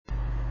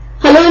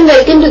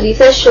welcome to the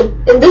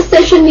session. In this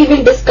session we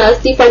will discuss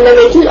the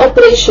fundamental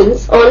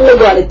operations on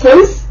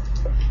logarithms.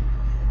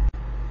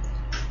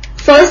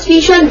 First we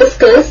shall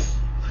discuss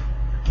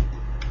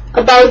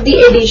about the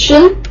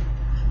addition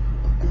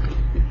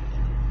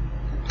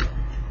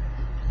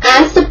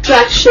and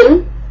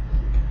subtraction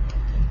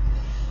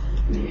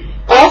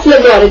of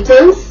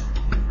logarithms.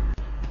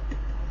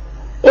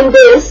 In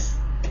this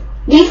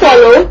we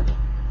follow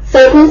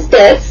certain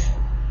steps.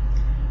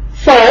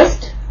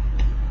 First,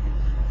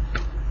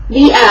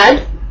 we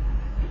add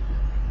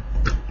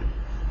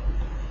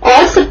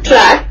or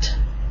subtract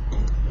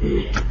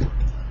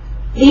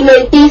the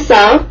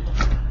mantissa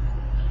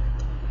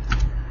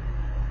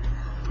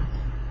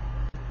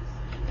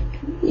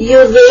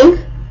using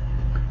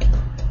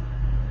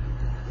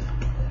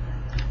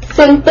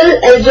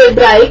simple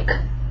algebraic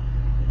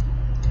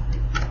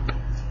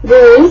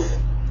rules.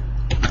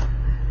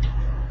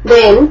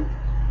 Then,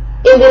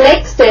 in the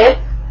next step,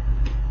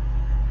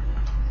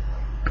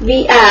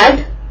 we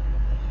add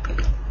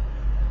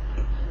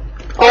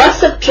or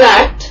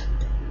subtract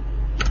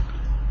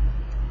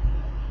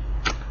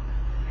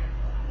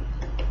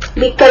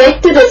the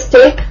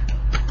characteristic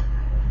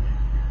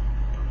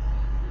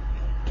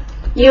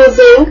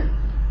using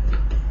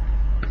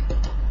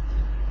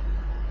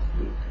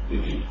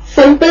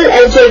simple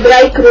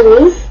algebraic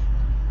rules.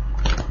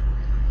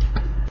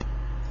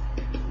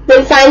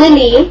 Then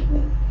finally,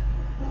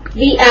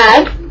 we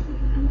add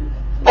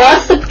or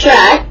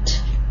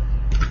subtract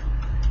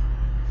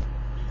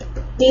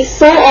the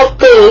so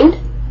obtained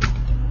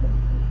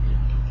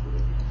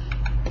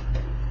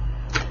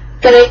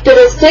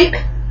characteristic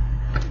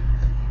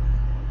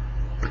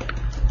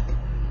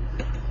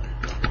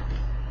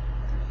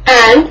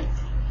and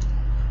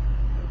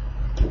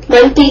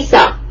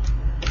mantissa.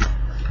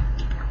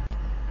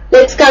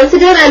 Let's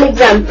consider an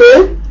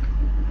example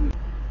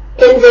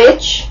in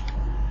which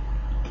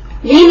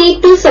we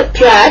need to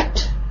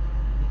subtract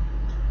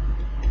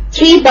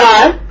 3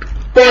 bar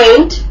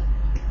point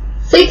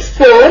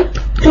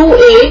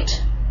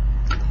 6428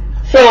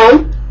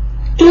 from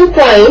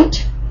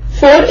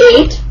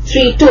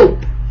 2.4832.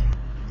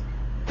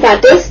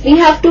 That is, we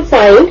have to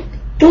find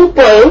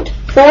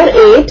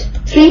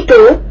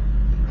 2.4832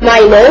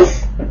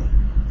 minus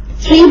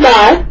 3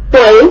 bar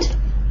point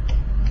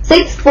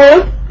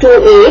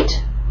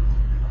 6428.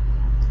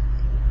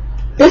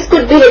 This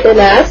could be written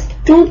as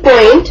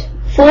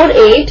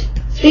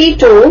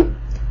 2.4832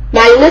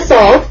 minus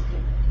of,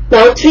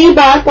 now 3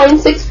 bar point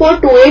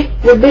 6428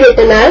 would be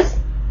written as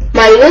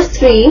minus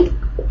 3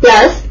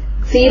 plus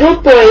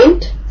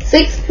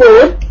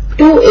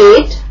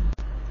 0.6428.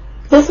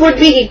 This would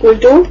be equal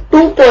to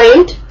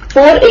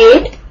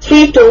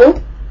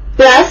 2.4832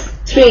 plus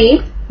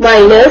 3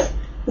 minus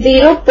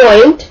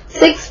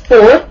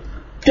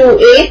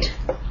 0.6428.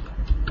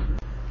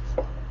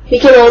 We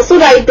can also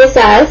write this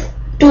as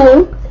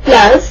 2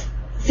 plus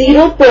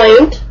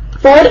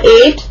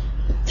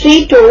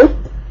 0.4832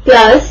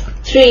 plus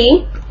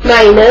 3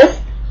 minus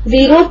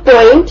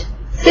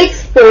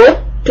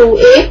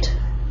 0.6428.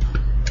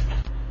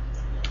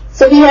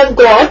 So we have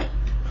got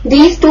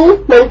these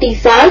two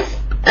mantissas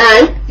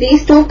and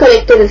these two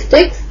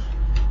characteristics.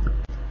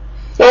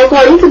 Now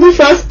according to the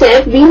first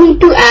step, we need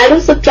to add or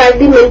subtract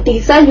the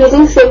mantissa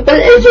using simple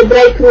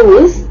algebraic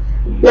rules.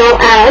 Now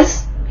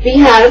as we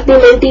have the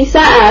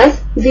mantissa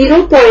as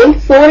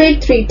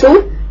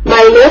 0.4832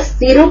 minus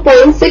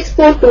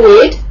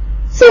 0.6428.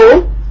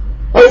 So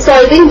on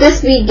solving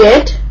this we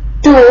get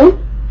 2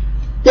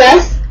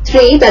 plus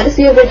 3, that is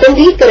we have written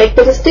the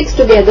characteristics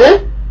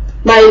together,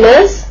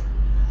 minus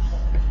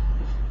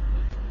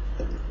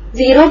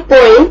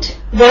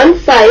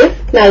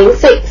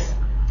 0.1596.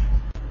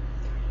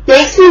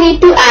 Next we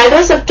need to add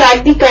or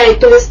subtract the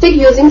characteristic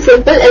using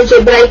simple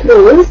algebraic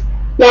rules.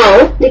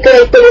 Now the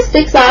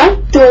characteristics are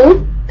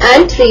 2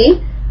 and 3.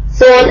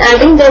 So on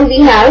adding them we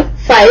have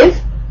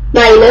 5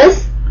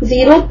 minus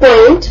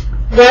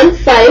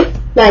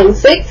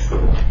 0.1596.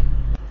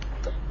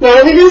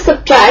 Now we will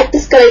subtract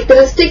this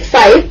characteristic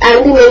 5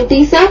 and the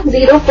mantissa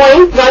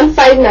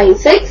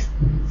 0.1596.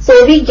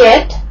 So we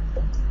get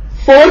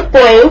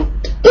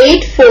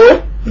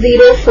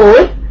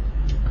 4.8404.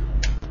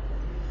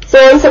 So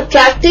on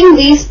subtracting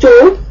these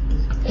two,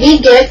 we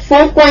get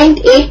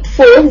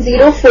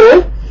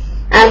 4.8404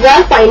 as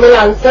our final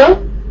answer.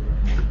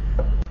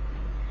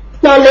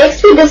 Now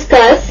next we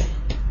discuss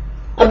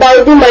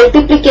about the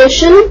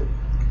multiplication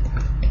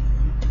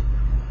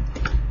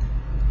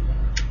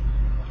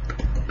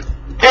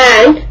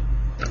and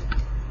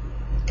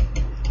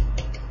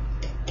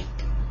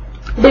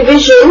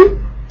division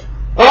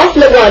of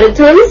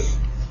logarithms.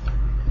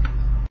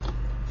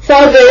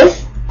 For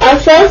this, our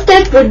first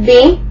step would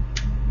be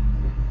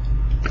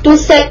to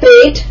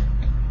separate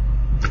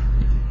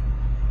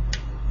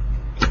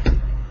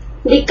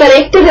the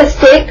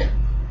characteristic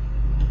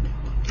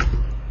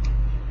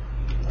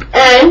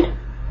and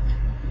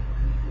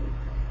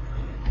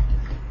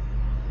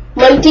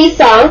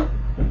mantissa,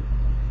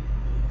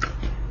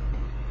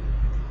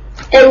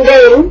 and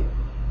then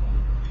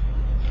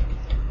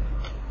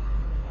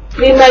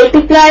we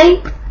multiply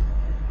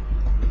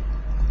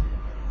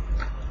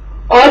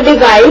or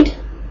divide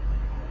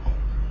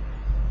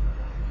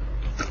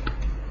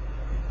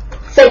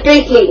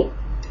separately.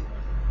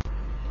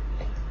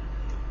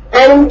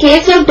 And in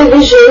case of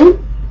division,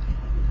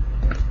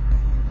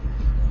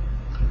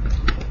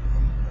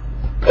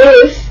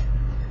 if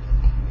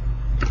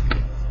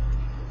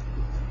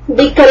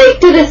the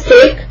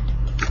characteristic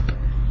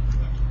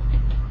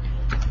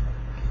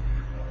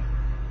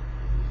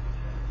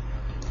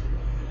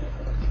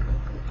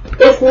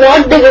is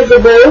not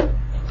divisible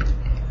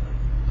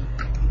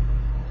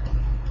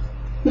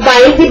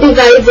by the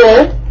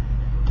divisor,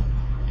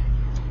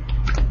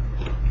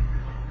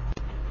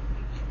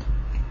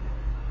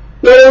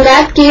 then in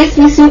that case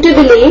we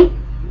suitably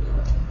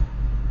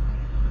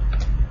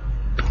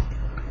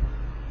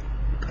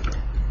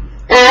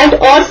add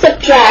or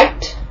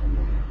subtract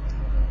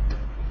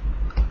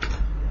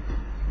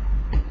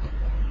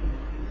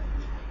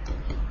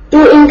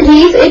to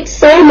increase it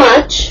so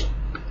much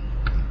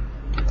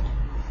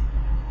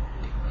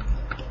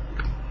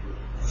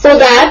so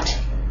that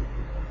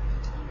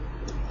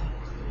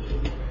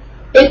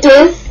it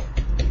is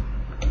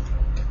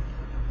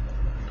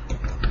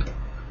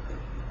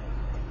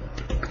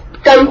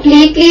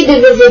completely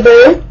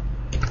divisible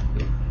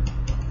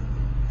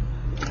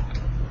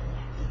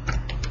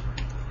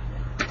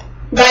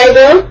by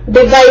the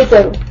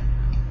divisor.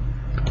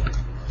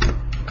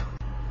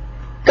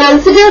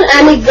 Consider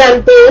an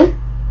example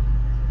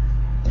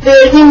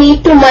where we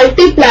need to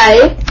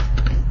multiply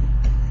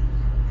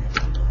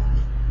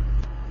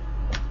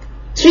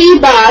 3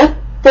 bar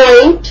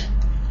point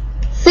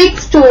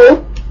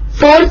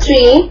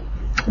 6243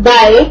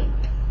 by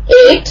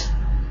 8,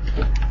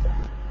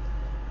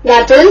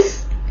 that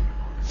is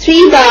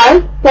 3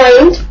 bar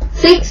point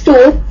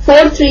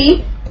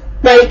 6243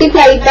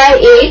 multiplied by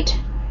 8.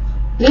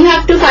 We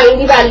have to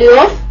find the value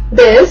of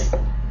this.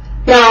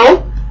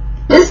 Now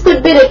this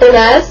could be written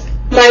as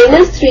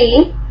minus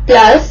 3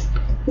 plus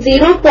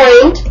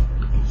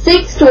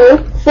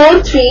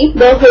 0.6243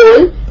 the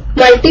whole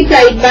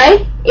multiplied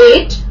by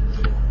 8.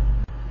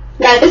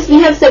 That is, we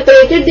have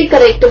separated the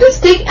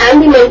characteristic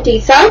and the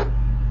mantissa.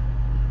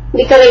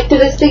 The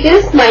characteristic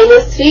is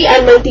minus 3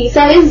 and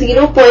mantissa is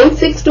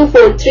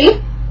 0.6243,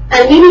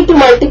 and we need to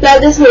multiply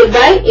this whole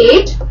by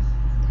 8.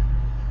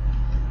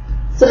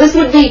 So this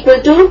would be equal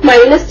to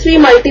minus 3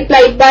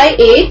 multiplied by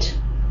 8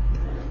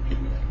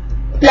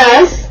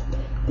 plus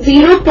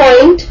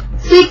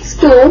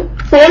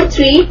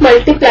 0.6243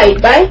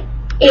 multiplied by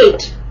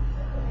 8.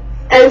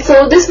 And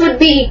so this would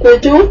be equal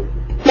to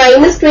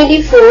minus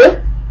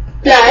 24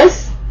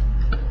 plus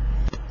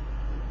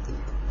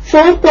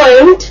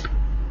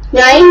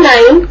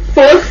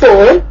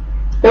 4.9944,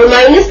 or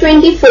minus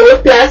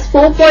 24 plus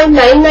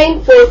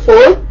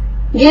 4.9944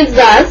 gives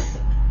us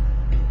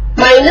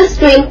minus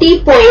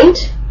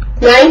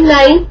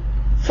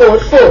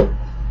 20.9944.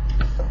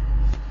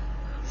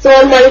 So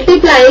on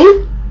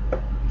multiplying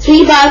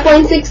 3 bar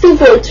point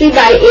 6243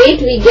 by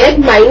 8, we get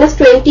minus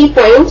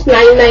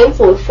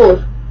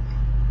 20.9944.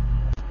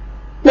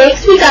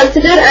 Next we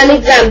consider an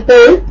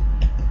example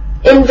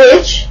in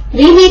which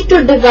we need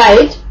to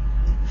divide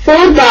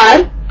 4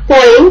 bar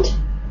point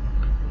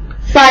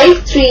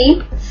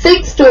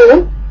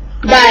 5362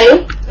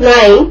 by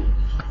 9,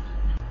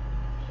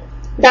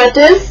 that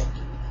is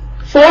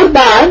 4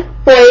 bar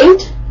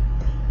point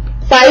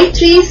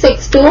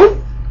 5362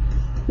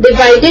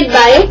 divided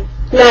by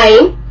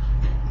 9,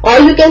 or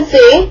you can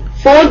say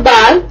 4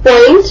 bar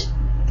point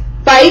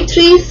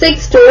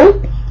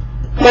 5362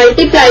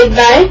 multiplied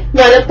by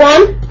 1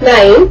 upon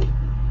 9.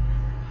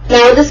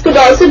 Now this could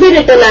also be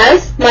written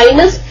as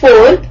minus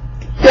 4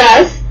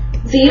 plus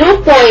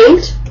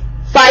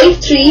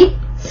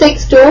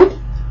 0.5362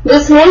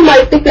 this whole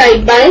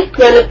multiplied by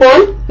 1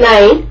 upon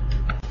 9.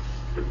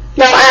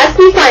 Now as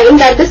we find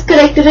that this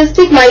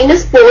characteristic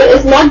minus 4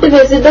 is not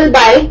divisible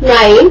by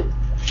 9,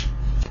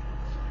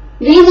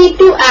 we need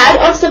to add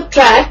or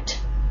subtract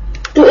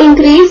to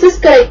increase this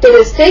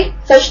characteristic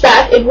such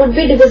that it would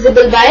be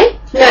divisible by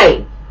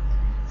 9.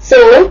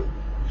 So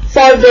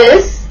for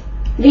this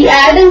we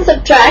add and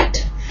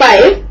subtract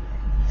 5.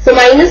 So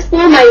minus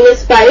 4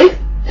 minus 5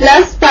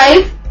 plus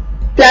 5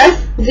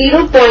 plus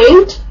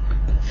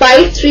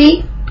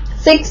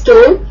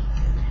 0.5362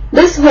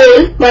 this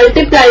whole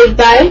multiplied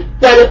by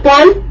 1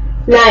 upon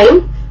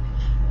 9,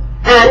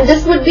 and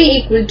this would be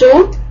equal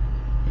to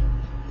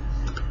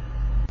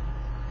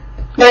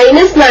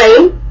minus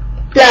 9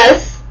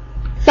 plus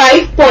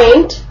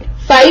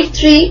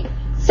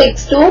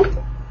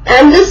 5.5362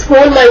 and this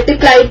whole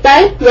multiplied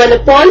by 1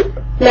 upon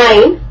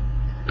 9.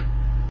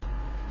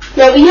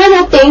 Now we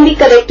have obtained the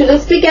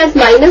characteristic as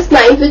minus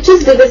 9, which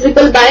is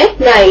divisible by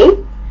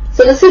 9.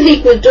 So this is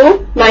equal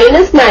to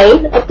minus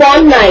 9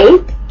 upon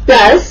 9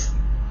 plus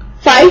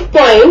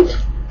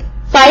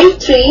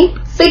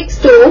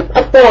 5.5362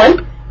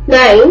 upon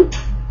 9.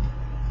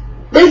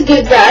 This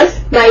gives us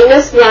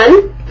minus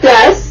 1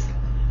 plus,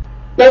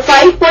 now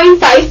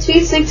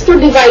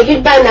 5.5362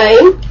 divided by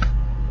 9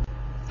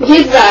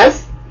 gives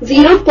us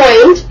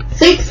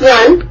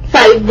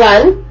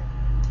 0.6151.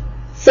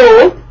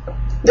 So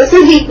this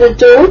is equal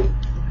to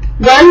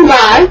 1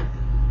 bar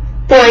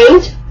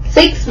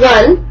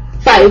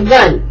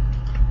 0.6151.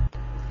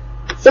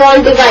 So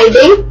on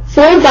dividing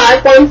 4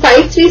 bar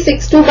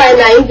 0.5362 by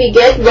 9, we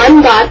get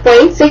 1 bar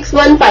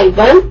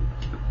 0.6151.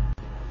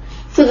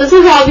 So this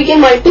is how we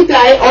can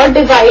multiply or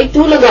divide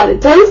two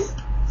logarithms.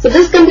 So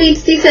this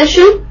completes the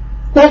session.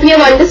 Hope you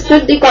have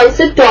understood the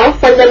concept of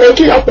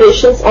fundamental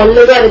operations on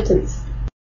logarithms.